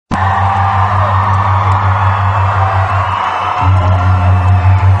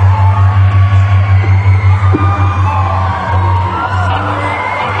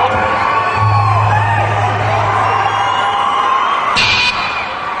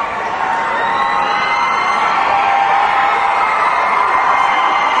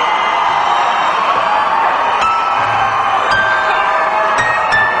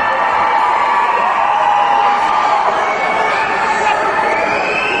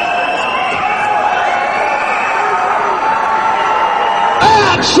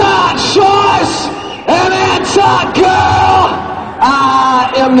anti-girl,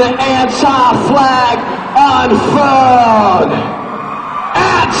 I am the anti-flag unfurled,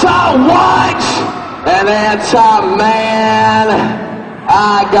 anti-white and anti-man.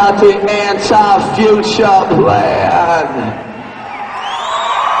 I got the anti-future plan.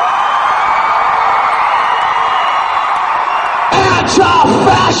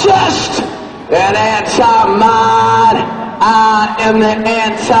 Anti-fascist and anti-mind. I am the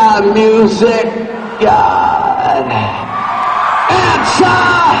anti-music god.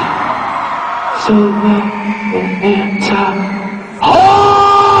 Anti-whore.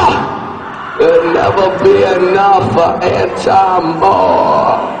 There'll never be enough for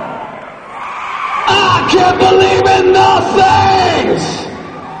anti-more. I can't believe in the things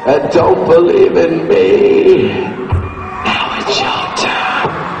that don't believe in me. Now it's your turn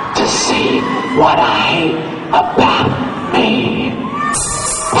to see what I hate about me.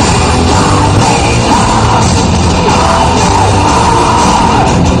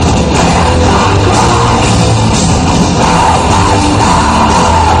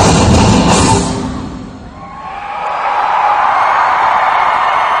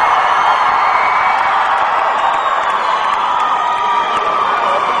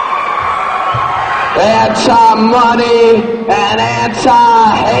 Anti-money and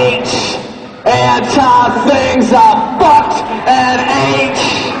anti-hate, anti-things I fucked and ate.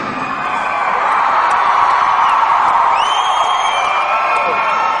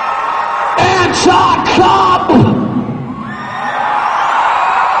 Anti-cop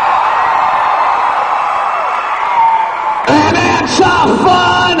and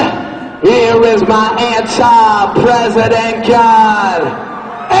anti-fun. Here is my anti-president gun.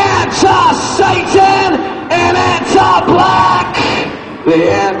 Anti-Satan and anti-black.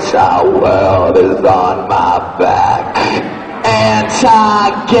 The anti-world is on my back.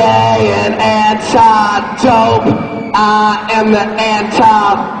 Anti-gay and anti-dope. I am the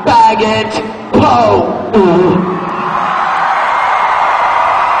anti-faggot pope.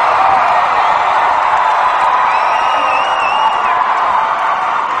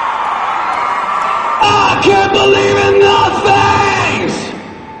 I can't believe in nothing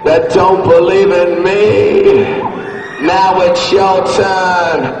that don't believe in me. Now it's your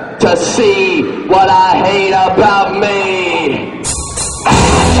turn to see what I hate about me.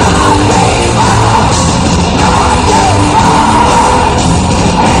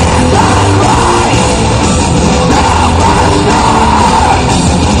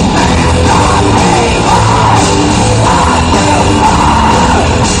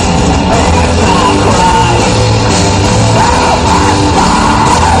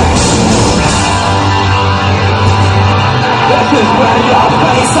 This is where your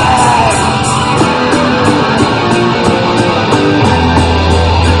face is.